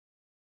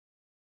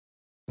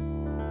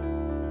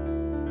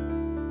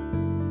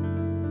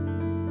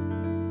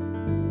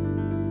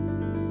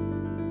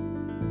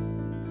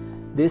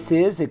This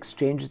is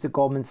Exchanges at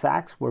Goldman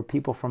Sachs, where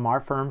people from our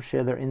firm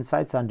share their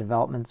insights on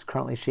developments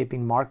currently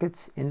shaping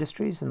markets,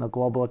 industries, and the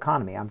global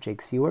economy. I'm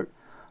Jake Seward,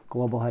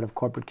 Global Head of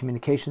Corporate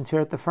Communications here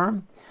at the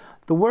firm.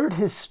 The word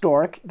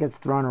historic gets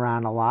thrown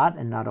around a lot,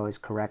 and not always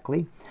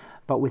correctly,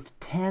 but with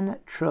 $10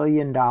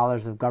 trillion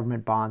of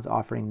government bonds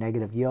offering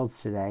negative yields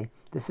today,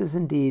 this is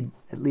indeed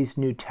at least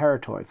new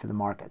territory for the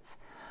markets.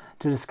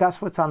 To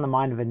discuss what's on the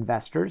mind of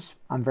investors,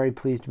 I'm very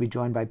pleased to be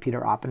joined by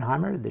Peter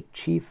Oppenheimer, the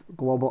Chief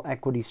Global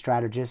Equity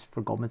Strategist for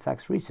Goldman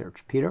Sachs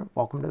Research. Peter,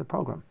 welcome to the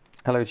program.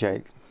 Hello,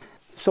 Jake.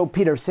 So,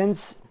 Peter,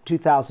 since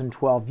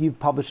 2012, you've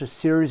published a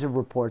series of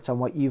reports on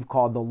what you've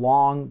called the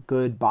long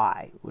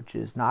goodbye, which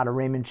is not a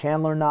Raymond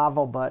Chandler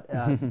novel, but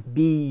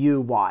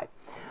B-U-Y,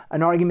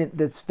 an argument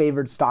that's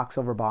favored stocks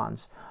over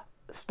bonds.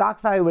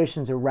 Stock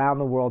valuations around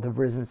the world have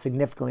risen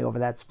significantly over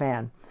that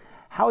span.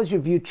 How has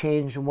your view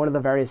changed, and what are the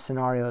various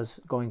scenarios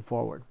going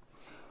forward?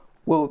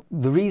 Well,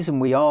 the reason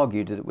we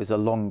argued that it was a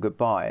long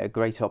goodbye, a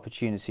great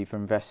opportunity for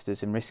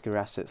investors in riskier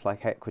assets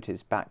like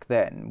equities back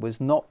then, was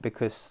not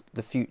because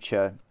the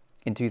future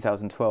in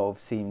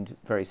 2012 seemed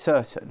very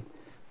certain,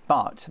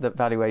 but that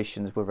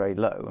valuations were very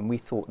low, and we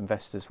thought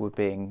investors were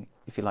being,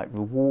 if you like,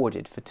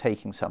 rewarded for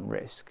taking some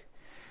risk.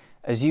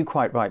 As you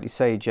quite rightly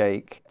say,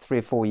 Jake, 3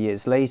 or 4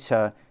 years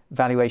later,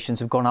 valuations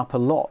have gone up a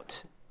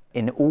lot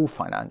in all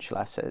financial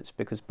assets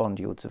because bond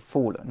yields have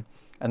fallen,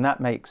 and that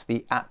makes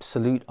the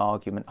absolute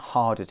argument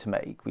harder to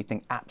make. We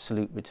think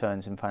absolute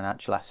returns in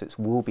financial assets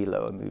will be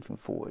lower moving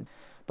forward,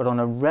 but on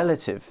a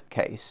relative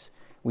case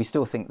we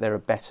still think there are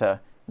better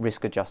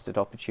risk-adjusted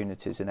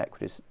opportunities in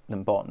equities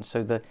than bonds,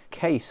 so the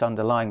case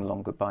underlying the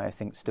long goodbye I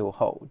think still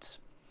holds.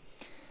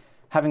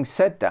 Having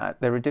said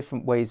that, there are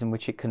different ways in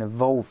which it can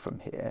evolve from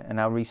here, and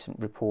our recent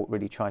report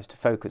really tries to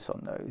focus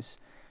on those.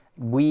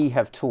 We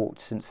have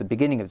talked since the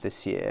beginning of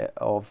this year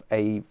of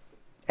a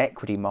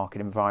equity market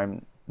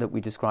environment that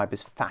we describe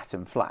as fat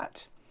and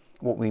flat.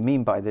 What we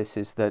mean by this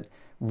is that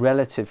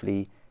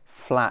relatively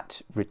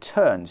flat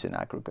returns in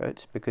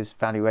aggregate, because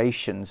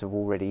valuations have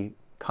already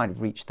kind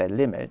of reached their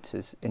limit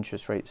as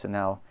interest rates are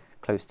now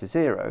close to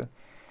zero,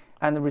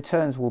 and the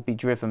returns will be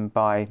driven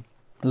by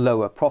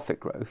lower profit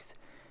growth.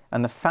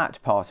 And the fat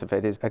part of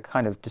it is a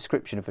kind of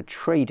description of a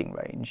trading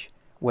range,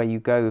 where you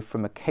go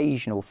from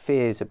occasional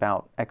fears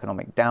about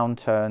economic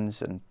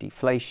downturns and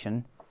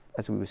deflation,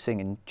 as we were seeing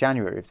in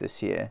January of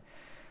this year,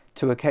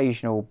 to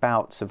occasional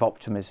bouts of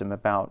optimism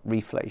about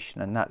reflation,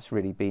 and that's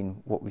really been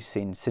what we've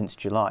seen since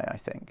July, I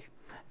think.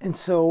 And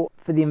so,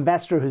 for the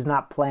investor who's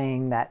not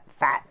playing that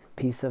fat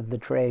piece of the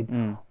trade,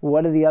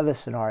 what are the other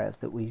scenarios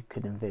that we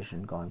could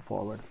envision going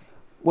forward?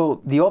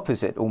 Well, the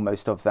opposite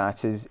almost of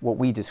that is what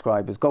we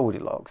describe as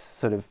Goldilocks,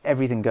 sort of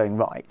everything going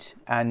right.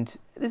 And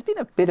there's been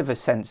a bit of a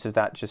sense of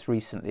that just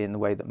recently in the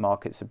way that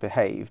markets have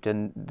behaved.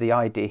 And the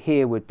idea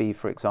here would be,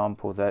 for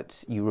example,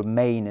 that you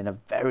remain in a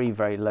very,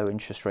 very low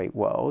interest rate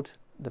world.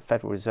 The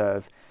Federal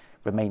Reserve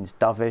remains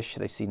dovish.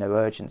 They see no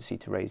urgency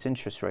to raise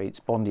interest rates.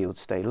 Bond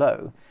yields stay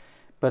low.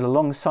 But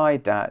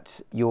alongside that,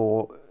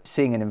 you're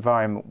seeing an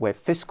environment where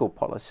fiscal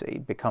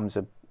policy becomes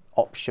an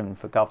option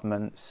for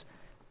governments.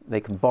 They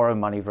can borrow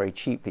money very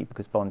cheaply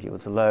because bond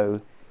yields are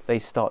low. They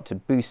start to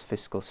boost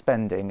fiscal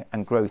spending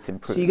and growth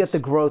improves. So you get the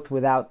growth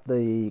without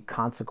the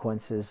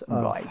consequences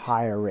of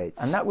higher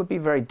rates. And that would be a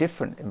very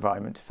different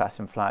environment to fat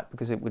and flat,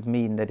 because it would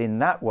mean that in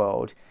that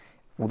world,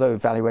 although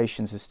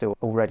valuations are still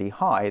already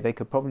high, they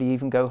could probably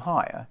even go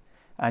higher.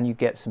 And you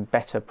get some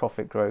better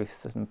profit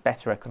growth and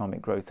better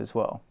economic growth as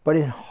well. But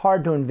it's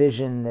hard to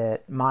envision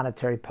that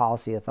monetary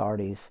policy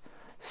authorities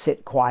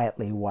sit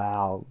quietly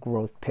while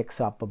growth picks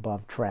up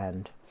above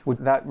trend. Well,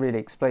 that really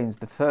explains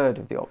the third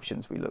of the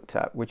options we looked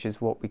at, which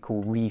is what we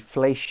call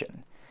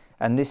reflation.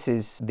 And this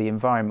is the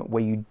environment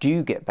where you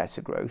do get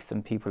better growth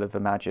than people have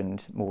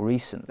imagined more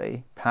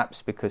recently,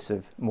 perhaps because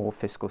of more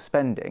fiscal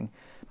spending.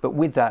 But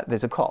with that,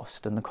 there's a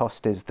cost, and the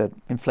cost is that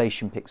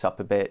inflation picks up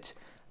a bit,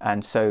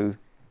 and so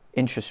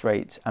interest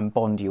rates and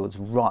bond yields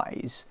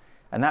rise.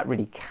 And that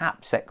really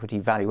caps equity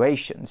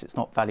valuations. It's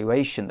not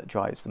valuation that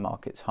drives the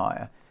markets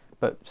higher,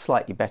 but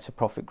slightly better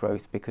profit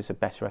growth because of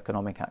better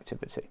economic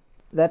activity.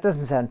 That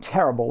doesn't sound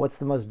terrible. What's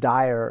the most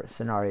dire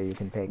scenario you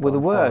can take? Well, the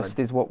worst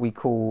is what we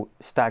call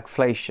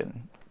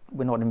stagflation.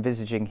 We're not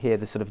envisaging here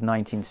the sort of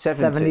 1970s.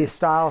 70s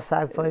style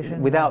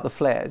stagflation? Without the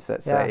flares,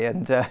 let's say.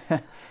 And,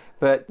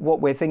 but what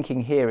we're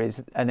thinking here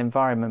is an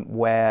environment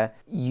where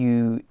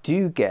you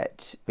do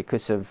get,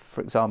 because of,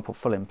 for example,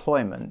 full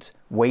employment,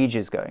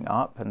 wages going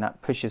up, and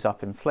that pushes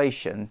up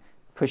inflation,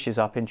 pushes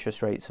up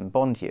interest rates and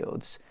bond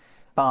yields,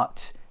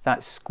 but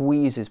that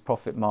squeezes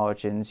profit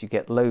margins, you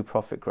get low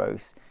profit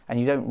growth, and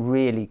you don't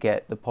really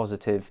get the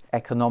positive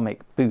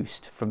economic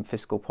boost from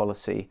fiscal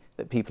policy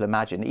that people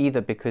imagine,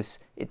 either because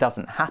it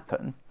doesn't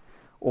happen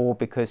or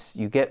because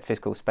you get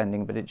fiscal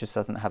spending but it just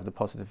doesn't have the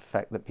positive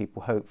effect that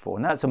people hope for.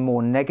 And that's a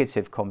more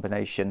negative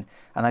combination,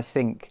 and I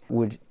think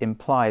would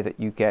imply that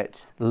you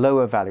get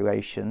lower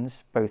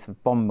valuations, both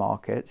of bond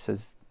markets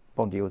as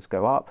bond yields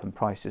go up and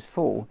prices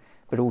fall,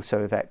 but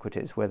also of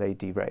equities where they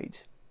derate.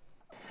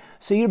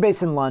 So you're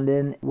based in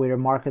London, where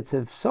markets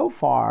have so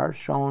far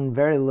shown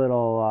very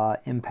little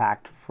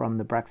impact from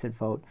the Brexit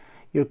vote.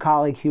 Your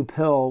colleague Hugh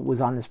Pill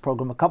was on this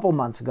program a couple of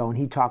months ago, and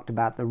he talked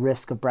about the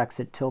risk of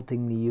Brexit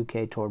tilting the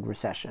UK toward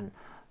recession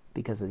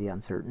because of the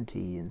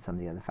uncertainty and some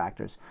of the other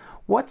factors.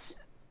 What's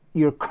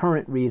your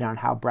current read on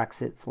how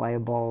Brexit's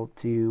liable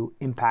to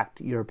impact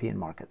European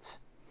markets?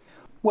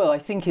 Well, I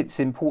think it's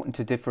important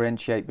to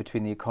differentiate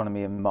between the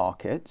economy and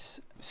markets.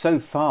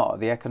 So far,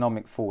 the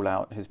economic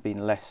fallout has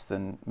been less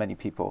than many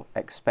people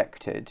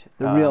expected.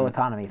 The real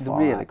economy fallout.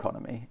 The real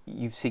economy.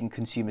 You've seen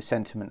consumer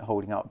sentiment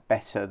holding up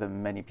better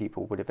than many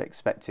people would have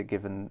expected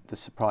given the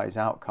surprise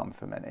outcome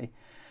for many.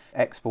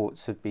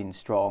 Exports have been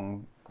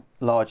strong,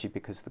 largely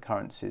because the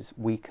currency's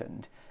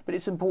weakened. But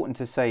it's important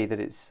to say that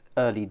it's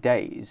early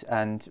days,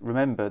 and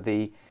remember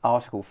the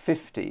Article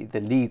 50, the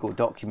legal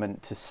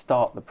document to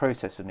start the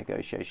process of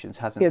negotiations,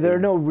 hasn't been there are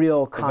no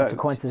real evoked.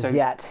 consequences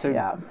yet.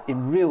 So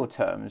in real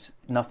terms,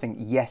 nothing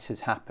yet has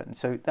happened.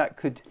 So that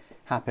could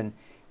happen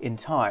in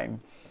time.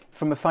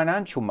 From a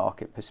financial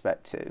market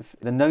perspective,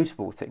 the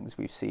notable things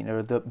we've seen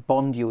are that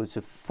bond yields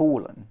have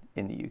fallen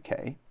in the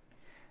UK.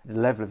 The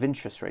level of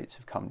interest rates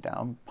have come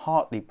down,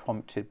 partly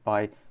prompted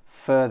by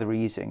further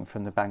easing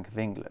from the Bank of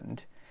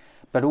England,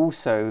 but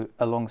also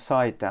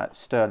alongside that,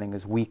 sterling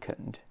has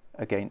weakened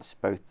against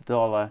both the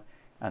dollar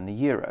and the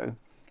euro,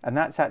 and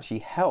that's actually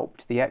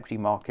helped the equity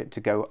market to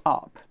go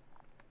up.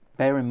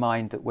 Bear in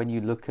mind that when you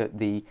look at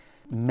the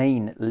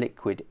main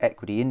liquid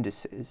equity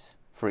indices,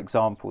 for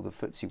example the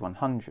FTSE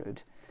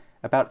 100,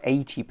 about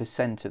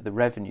 80% of the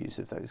revenues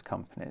of those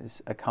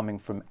companies are coming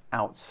from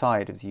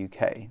outside of the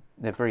UK.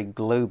 They're very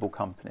global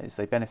companies.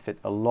 They benefit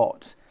a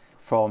lot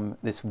from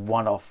this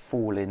one-off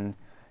fall in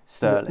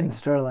sterling. In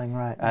sterling,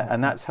 right.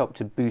 And that's helped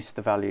to boost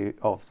the value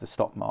of the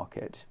stock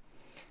market.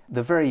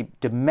 The very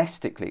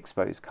domestically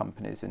exposed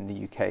companies in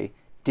the UK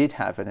did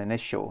have an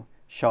initial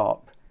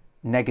sharp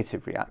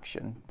negative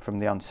reaction from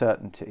the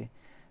uncertainty.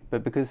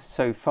 But because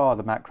so far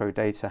the macro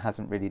data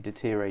hasn't really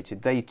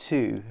deteriorated, they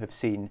too have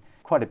seen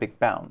quite a big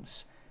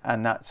bounce.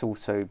 And that's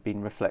also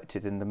been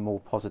reflected in the more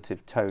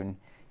positive tone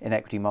in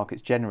equity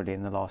markets generally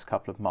in the last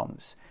couple of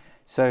months.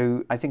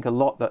 So I think a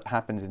lot that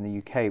happens in the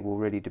UK will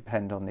really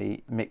depend on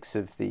the mix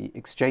of the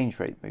exchange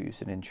rate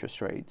moves and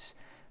interest rates,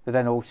 but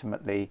then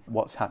ultimately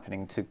what's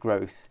happening to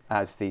growth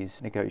as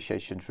these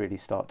negotiations really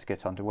start to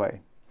get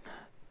underway.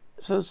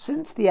 So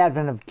since the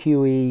advent of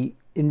QE,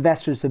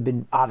 investors have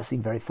been obviously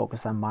very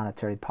focused on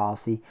monetary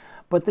policy,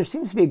 but there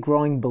seems to be a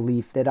growing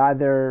belief that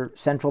either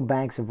central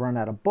banks have run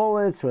out of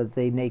bullets or that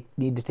they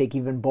need to take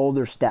even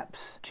bolder steps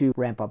to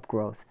ramp up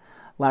growth.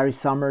 Larry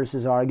Summers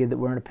has argued that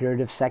we're in a period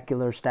of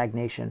secular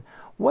stagnation.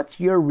 What's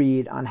your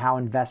read on how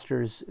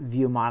investors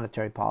view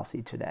monetary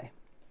policy today?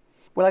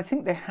 Well, I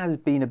think there has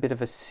been a bit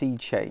of a sea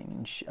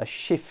change, a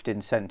shift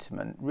in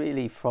sentiment,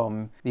 really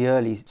from the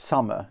early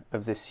summer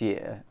of this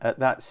year. At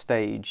that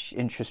stage,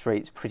 interest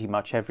rates pretty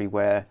much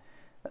everywhere,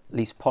 at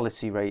least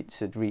policy rates,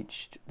 had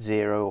reached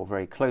zero or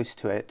very close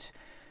to it.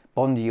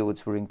 Bond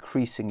yields were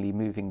increasingly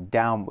moving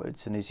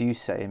downwards, and as you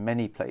say, in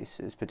many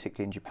places,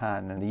 particularly in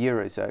Japan and the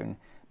Eurozone,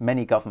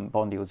 many government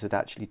bond yields had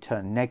actually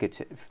turned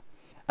negative.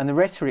 And the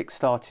rhetoric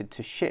started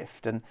to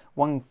shift, and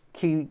one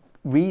key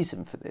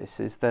reason for this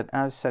is that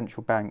as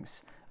central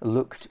banks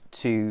looked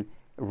to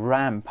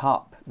ramp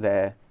up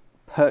their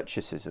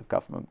purchases of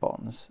government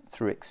bonds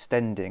through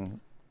extending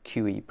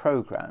QE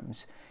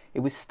programs, it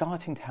was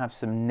starting to have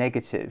some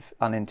negative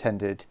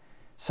unintended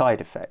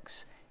side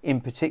effects, in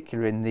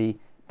particular in the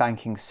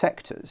banking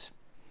sectors.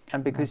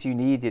 And because you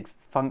needed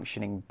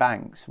functioning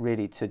banks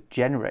really to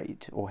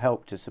generate or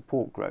help to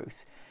support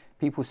growth,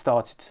 people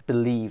started to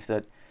believe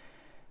that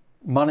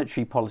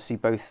monetary policy,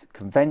 both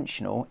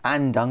conventional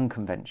and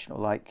unconventional,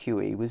 like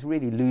QE, was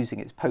really losing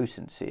its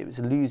potency, it was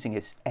losing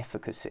its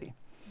efficacy.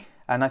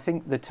 And I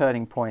think the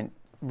turning point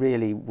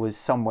really was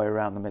somewhere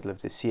around the middle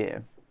of this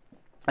year.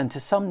 And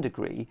to some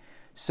degree,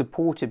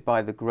 supported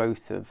by the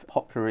growth of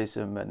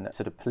popularism and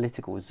sort of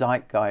political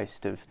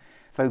zeitgeist of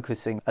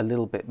focusing a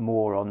little bit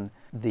more on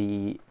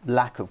the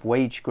lack of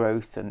wage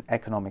growth and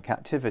economic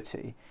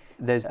activity,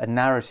 there's a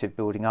narrative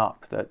building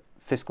up that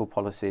fiscal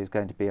policy is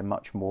going to be a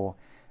much more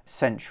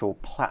central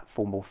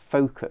platform or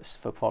focus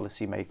for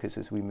policymakers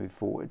as we move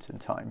forwards in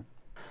time.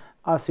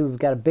 Obviously, we've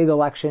got a big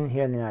election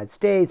here in the United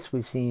States.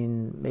 We've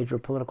seen major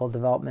political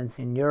developments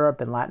in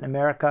Europe and Latin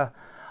America.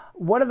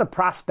 What are the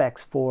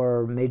prospects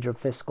for major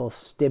fiscal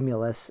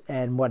stimulus,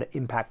 and what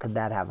impact could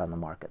that have on the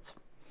markets?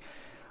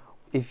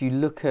 If you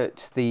look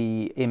at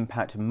the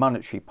impact of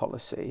monetary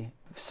policy,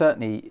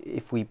 certainly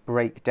if we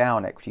break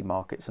down equity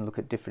markets and look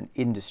at different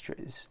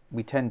industries,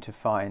 we tend to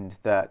find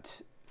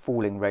that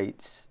falling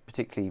rates,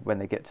 particularly when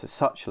they get to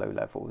such low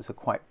levels, are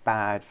quite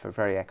bad for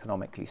very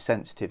economically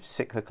sensitive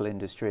cyclical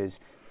industries,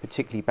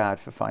 particularly bad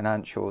for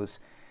financials.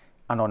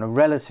 And on a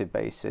relative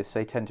basis,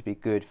 they tend to be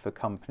good for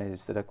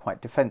companies that are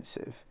quite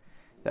defensive,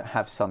 that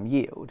have some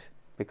yield,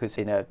 because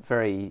in a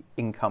very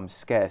income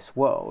scarce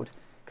world,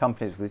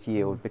 companies with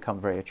yield become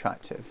very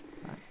attractive.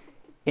 Right.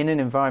 In an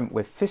environment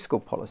where fiscal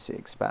policy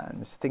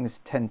expands, things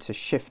tend to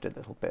shift a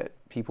little bit.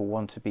 People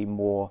want to be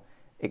more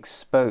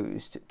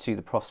exposed to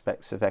the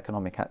prospects of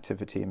economic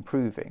activity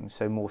improving.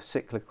 So more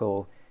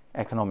cyclical,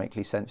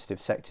 economically sensitive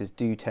sectors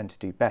do tend to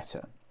do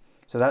better.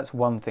 So that's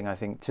one thing I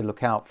think to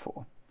look out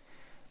for.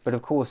 But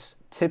of course,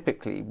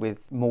 typically with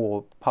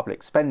more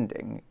public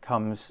spending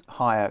comes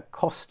higher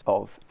cost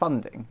of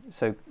funding.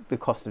 So the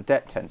cost of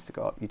debt tends to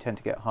go up. You tend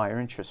to get higher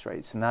interest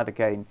rates. And that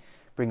again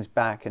brings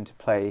back into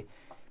play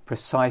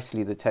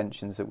precisely the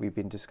tensions that we've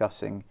been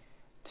discussing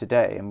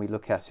today and we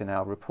look at in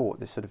our report,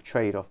 this sort of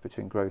trade-off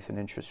between growth and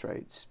interest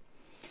rates.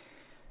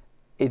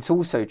 It's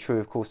also true,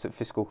 of course, that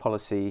fiscal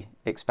policy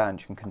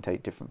expansion can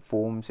take different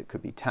forms. It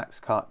could be tax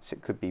cuts,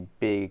 it could be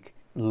big,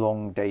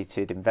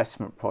 long-dated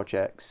investment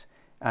projects,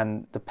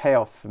 and the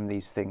payoff from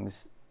these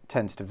things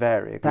tends to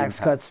vary. Tax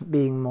cuts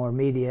being more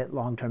immediate,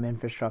 long-term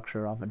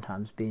infrastructure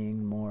oftentimes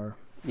being more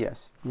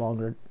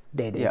longer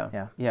dated.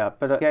 Yeah.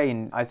 But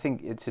again, I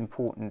think it's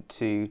important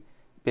to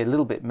be a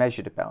little bit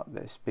measured about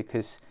this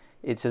because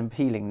it's an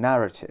appealing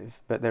narrative,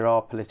 but there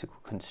are political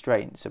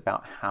constraints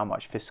about how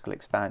much fiscal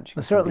expansion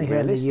can certainly be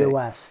realistic. Here in the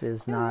U.S.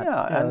 is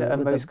not.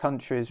 And most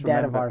countries,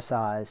 debt of our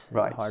size,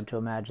 it's hard to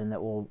imagine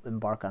that we'll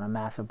embark on a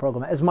massive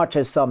program, as much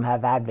as some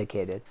have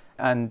advocated.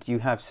 And you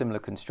have similar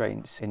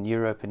constraints in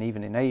Europe and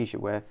even in Asia,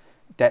 where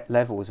debt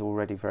levels are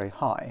already very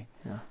high.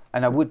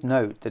 And I would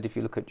note that if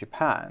you look at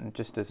Japan,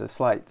 just as a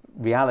slight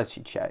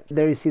reality check,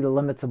 there you see the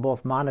limits of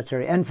both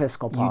monetary and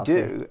fiscal policy. You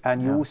do,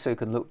 and you also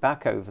can look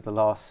back over the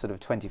last sort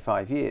of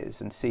 25 years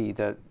and see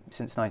that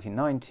since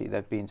 1990 there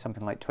have been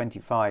something like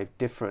 25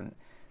 different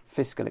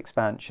fiscal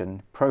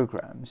expansion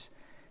programs,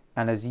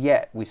 and as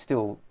yet we've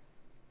still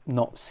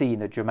not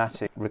seen a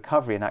dramatic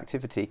recovery in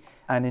activity,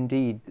 and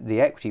indeed the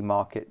equity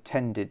market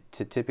tended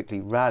to typically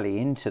rally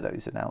into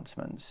those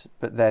announcements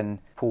but then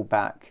pull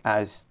back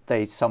as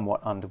they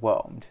somewhat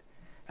underwhelmed.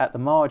 At the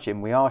margin,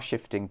 we are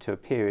shifting to a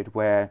period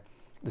where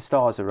the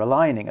stars are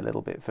aligning a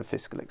little bit for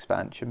fiscal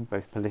expansion,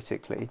 both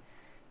politically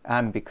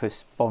and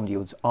because bond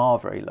yields are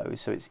very low,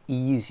 so it's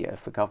easier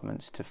for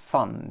governments to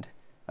fund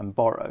and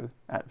borrow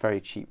at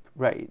very cheap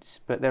rates.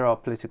 But there are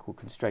political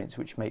constraints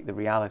which make the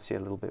reality a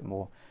little bit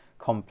more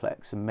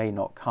complex and may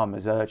not come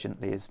as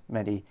urgently as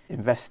many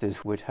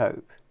investors would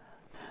hope.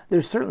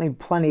 There's certainly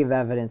plenty of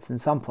evidence in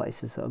some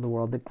places of the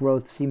world that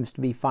growth seems to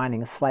be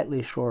finding a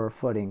slightly surer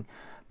footing.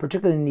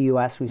 Particularly in the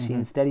U.S., we've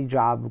seen steady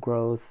job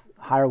growth,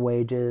 higher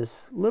wages,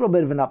 a little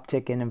bit of an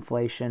uptick in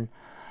inflation.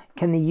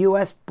 Can the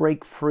U.S.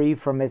 break free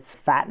from its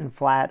fat and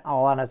flat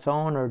all on its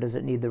own, or does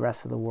it need the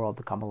rest of the world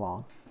to come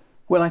along?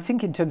 Well, I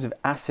think in terms of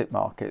asset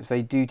markets,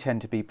 they do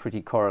tend to be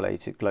pretty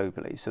correlated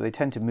globally. So they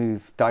tend to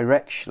move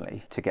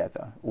directionally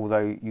together,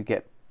 although you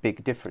get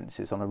big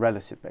differences on a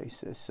relative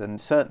basis.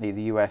 And certainly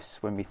the US,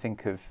 when we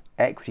think of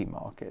equity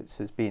markets,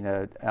 has been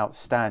an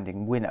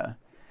outstanding winner,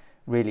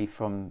 really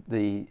from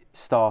the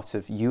start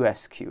of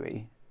US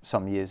QE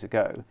some years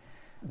ago.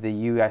 The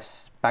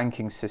US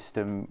banking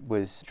system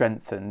was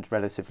strengthened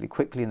relatively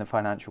quickly in the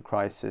financial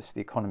crisis.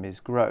 The economy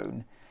has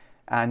grown.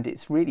 And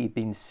it's really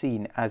been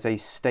seen as a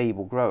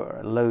stable grower,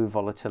 a low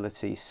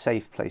volatility,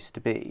 safe place to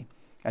be.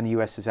 And the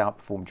US has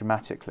outperformed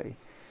dramatically.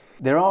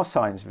 There are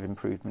signs of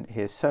improvement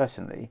here,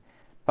 certainly.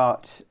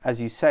 But as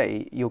you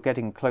say, you're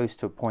getting close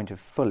to a point of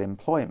full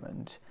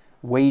employment.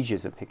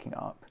 Wages are picking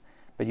up.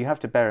 But you have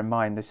to bear in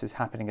mind this is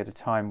happening at a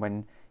time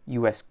when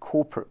US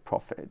corporate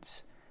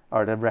profits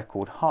are at a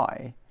record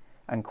high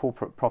and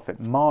corporate profit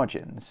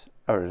margins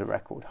are at a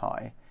record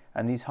high.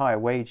 And these higher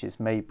wages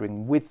may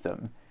bring with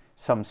them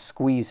some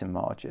squeeze in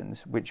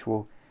margins, which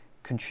will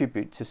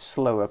contribute to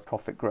slower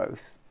profit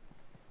growth.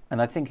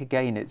 And I think,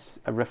 again, it's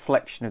a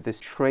reflection of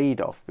this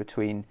trade-off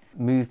between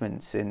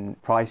movements in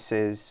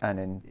prices and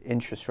in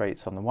interest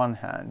rates on the one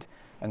hand,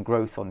 and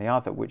growth on the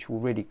other, which will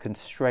really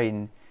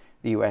constrain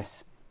the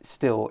US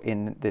still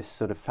in this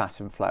sort of fat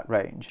and flat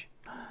range.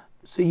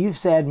 So you've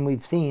said, and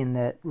we've seen,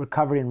 that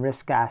recovery in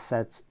risk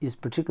assets is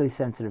particularly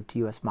sensitive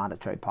to US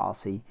monetary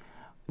policy,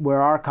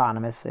 where our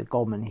economists at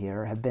Goldman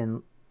here have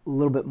been a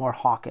little bit more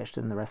hawkish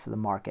than the rest of the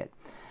market.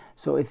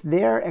 So if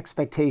their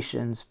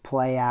expectations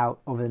play out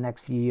over the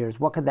next few years,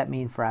 what could that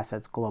mean for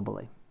assets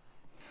globally?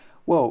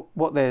 Well,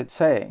 what they're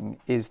saying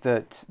is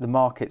that the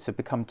markets have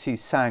become too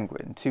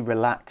sanguine, too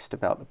relaxed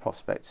about the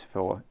prospects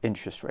for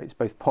interest rates,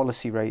 both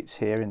policy rates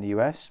here in the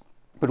US,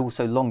 but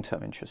also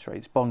long-term interest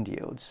rates, bond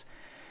yields.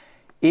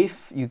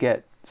 If you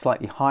get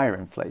slightly higher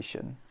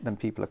inflation than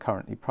people are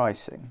currently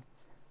pricing,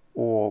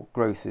 or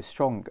growth is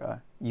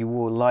stronger, you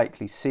will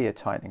likely see a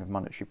tightening of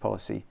monetary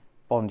policy.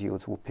 Bond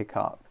yields will pick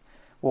up.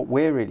 What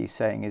we're really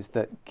saying is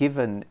that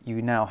given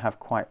you now have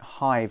quite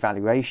high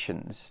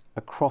valuations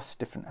across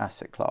different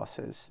asset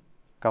classes,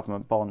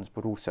 government bonds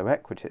but also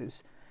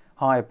equities,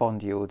 higher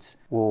bond yields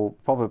will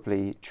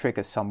probably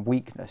trigger some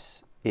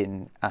weakness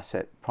in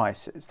asset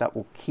prices. That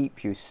will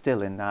keep you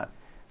still in that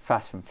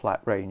fat and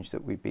flat range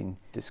that we've been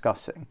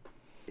discussing.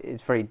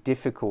 It's very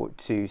difficult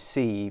to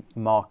see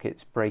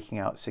markets breaking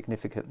out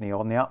significantly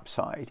on the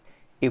upside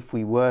if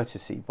we were to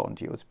see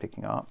bond yields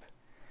picking up.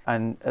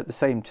 And at the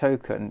same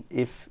token,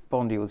 if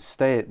bond yields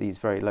stay at these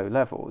very low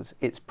levels,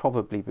 it's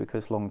probably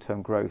because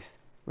long-term growth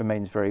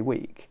remains very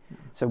weak.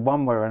 So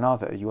one way or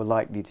another, you're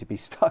likely to be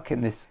stuck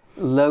in this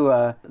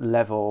lower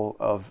level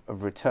of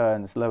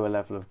returns, lower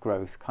level of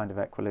growth kind of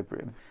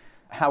equilibrium.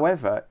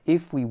 However,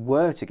 if we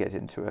were to get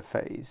into a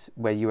phase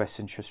where US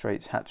interest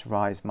rates had to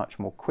rise much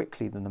more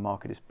quickly than the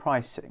market is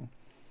pricing,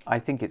 I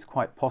think it's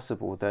quite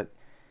possible that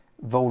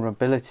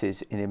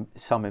vulnerabilities in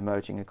some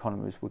emerging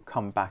economies would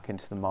come back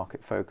into the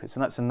market focus.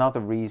 And that's another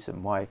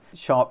reason why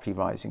sharply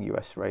rising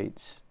US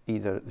rates,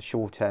 either at the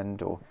short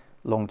end or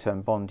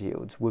long-term bond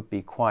yields, would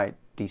be quite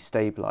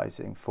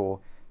destabilizing for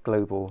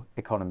global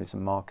economies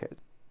and markets.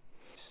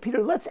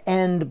 Peter, let's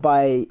end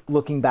by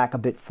looking back a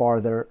bit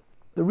farther.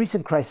 The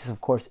recent crisis, of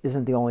course,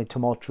 isn't the only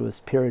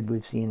tumultuous period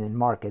we've seen in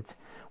markets.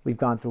 We've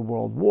gone through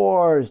world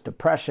wars,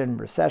 depression,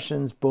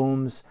 recessions,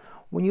 booms.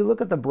 When you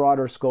look at the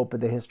broader scope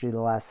of the history of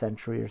the last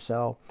century or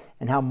so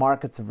and how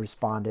markets have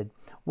responded,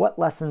 what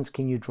lessons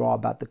can you draw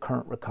about the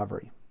current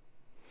recovery?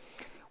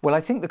 Well, I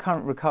think the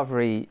current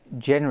recovery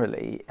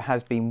generally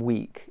has been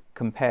weak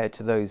compared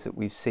to those that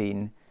we've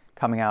seen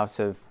coming out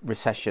of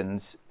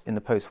recessions in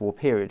the post-war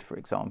period, for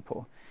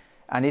example.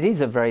 And it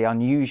is a very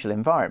unusual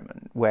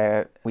environment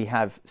where we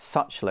have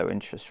such low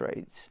interest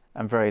rates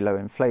and very low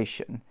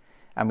inflation,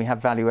 and we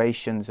have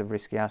valuations of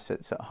risky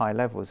assets at high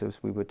levels, as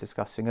we were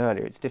discussing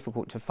earlier. It's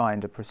difficult to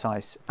find a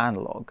precise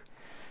analogue.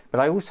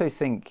 But I also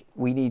think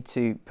we need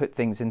to put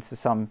things into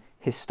some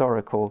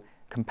historical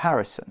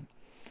comparison.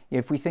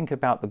 If we think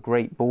about the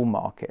great bull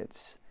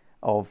markets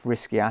of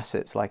risky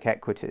assets like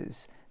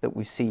equities that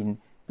we've seen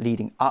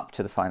leading up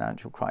to the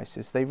financial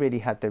crisis, they really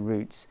had their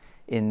roots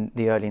in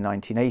the early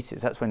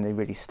 1980s. That's when they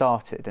really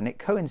started, and it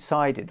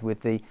coincided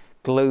with the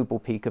global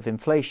peak of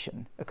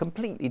inflation, a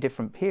completely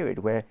different period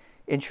where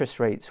interest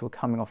rates were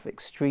coming off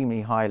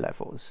extremely high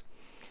levels.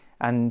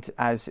 And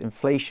as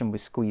inflation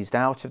was squeezed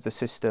out of the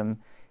system,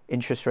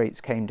 interest rates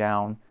came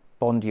down,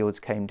 bond yields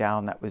came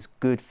down. That was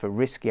good for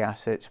risky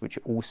assets, which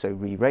also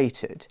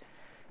re-rated.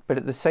 But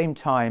at the same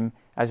time,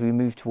 as we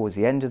moved towards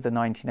the end of the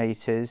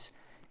 1980s,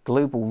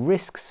 global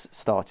risks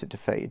started to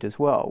fade as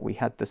well. We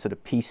had the sort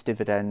of peace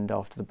dividend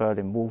after the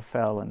Berlin Wall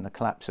fell and the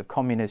collapse of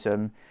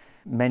communism.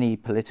 Many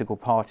political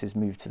parties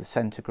moved to the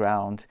center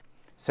ground.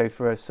 So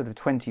for a sort of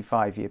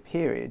 25-year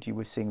period, you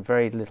were seeing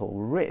very little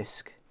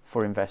risk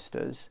for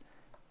investors,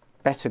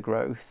 better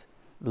growth,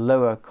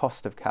 lower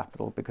cost of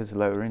capital because of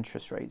lower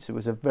interest rates. It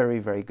was a very,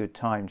 very good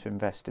time to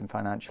invest in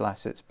financial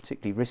assets,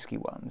 particularly risky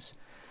ones.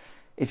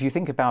 If you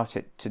think about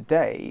it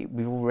today,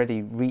 we've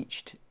already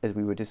reached, as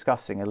we were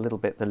discussing, a little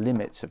bit the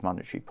limits of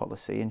monetary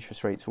policy.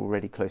 Interest rates are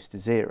already close to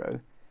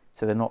zero,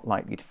 so they're not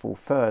likely to fall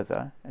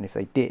further. And if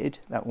they did,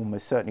 that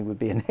almost certainly would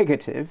be a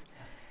negative.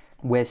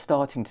 We're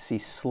starting to see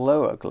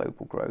slower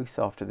global growth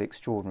after the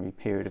extraordinary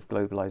period of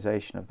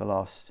globalization of the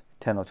last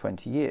 10 or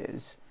 20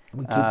 years.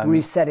 We keep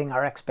resetting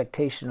our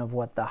expectation of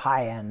what the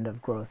high end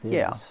of growth is.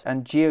 Yeah,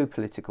 and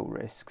geopolitical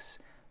risks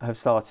have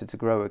started to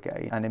grow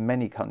again. And in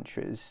many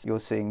countries,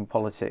 you're seeing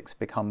politics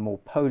become more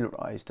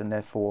polarized and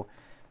therefore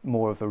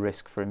more of a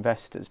risk for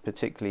investors,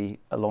 particularly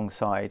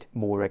alongside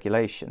more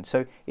regulation.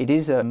 So it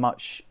is a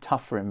much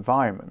tougher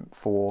environment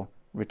for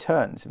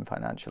returns in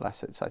financial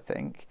assets, I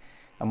think.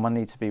 And one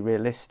needs to be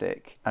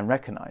realistic and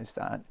recognize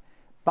that.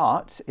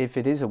 But if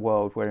it is a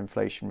world where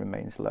inflation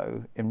remains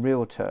low, in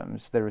real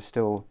terms, there are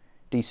still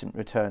decent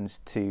returns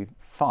to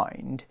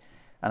find.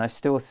 And I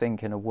still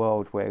think in a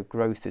world where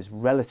growth is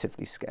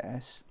relatively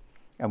scarce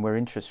and where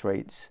interest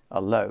rates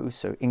are low,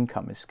 so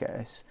income is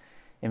scarce,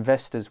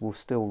 investors will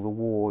still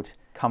reward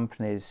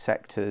companies,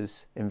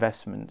 sectors,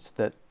 investments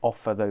that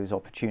offer those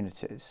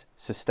opportunities,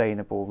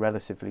 sustainable,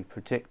 relatively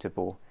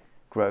predictable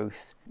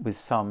growth with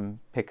some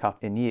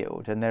pickup in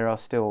yield. And there are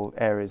still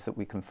areas that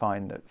we can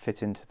find that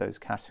fit into those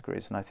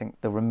categories, and I think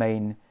they'll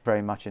remain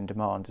very much in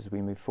demand as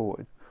we move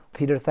forward.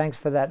 Peter, thanks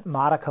for that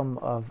modicum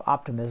of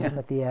optimism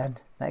at the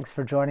end. Thanks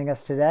for joining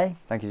us today.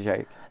 Thank you,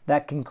 Jake.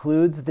 That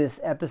concludes this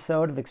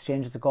episode of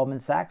Exchanges at Goldman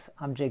Sachs.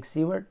 I'm Jake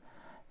Siewert.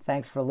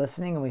 Thanks for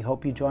listening, and we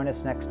hope you join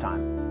us next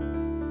time.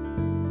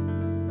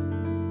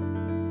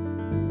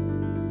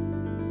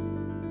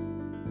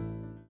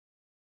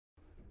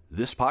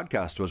 This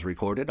podcast was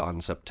recorded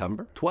on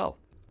September 12,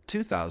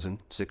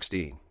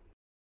 2016.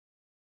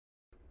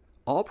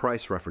 All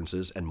price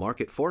references and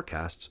market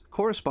forecasts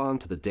correspond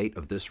to the date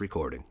of this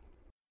recording.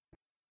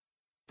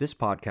 This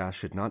podcast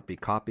should not be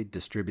copied,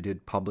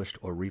 distributed, published,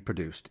 or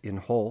reproduced in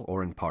whole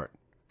or in part.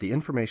 The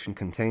information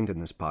contained in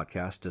this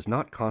podcast does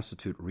not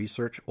constitute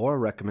research or a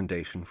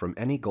recommendation from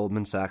any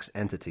Goldman Sachs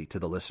entity to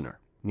the listener.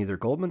 Neither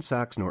Goldman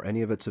Sachs nor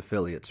any of its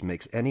affiliates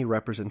makes any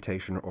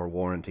representation or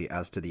warranty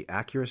as to the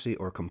accuracy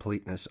or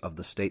completeness of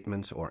the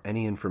statements or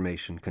any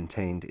information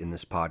contained in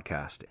this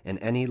podcast, and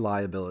any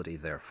liability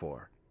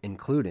therefor,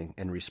 including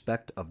in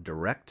respect of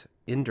direct,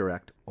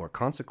 indirect, or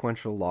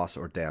consequential loss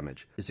or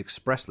damage, is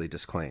expressly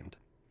disclaimed.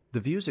 The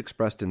views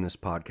expressed in this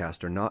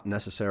podcast are not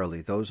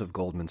necessarily those of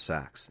Goldman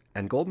Sachs,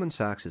 and Goldman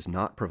Sachs is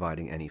not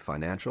providing any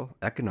financial,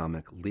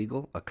 economic,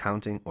 legal,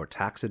 accounting, or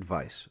tax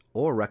advice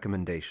or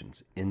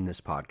recommendations in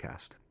this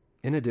podcast.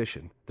 In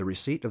addition, the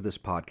receipt of this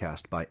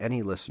podcast by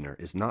any listener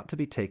is not to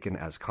be taken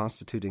as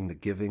constituting the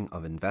giving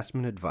of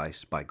investment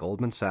advice by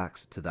Goldman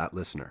Sachs to that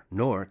listener,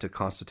 nor to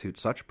constitute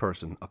such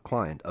person a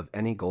client of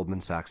any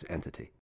Goldman Sachs entity.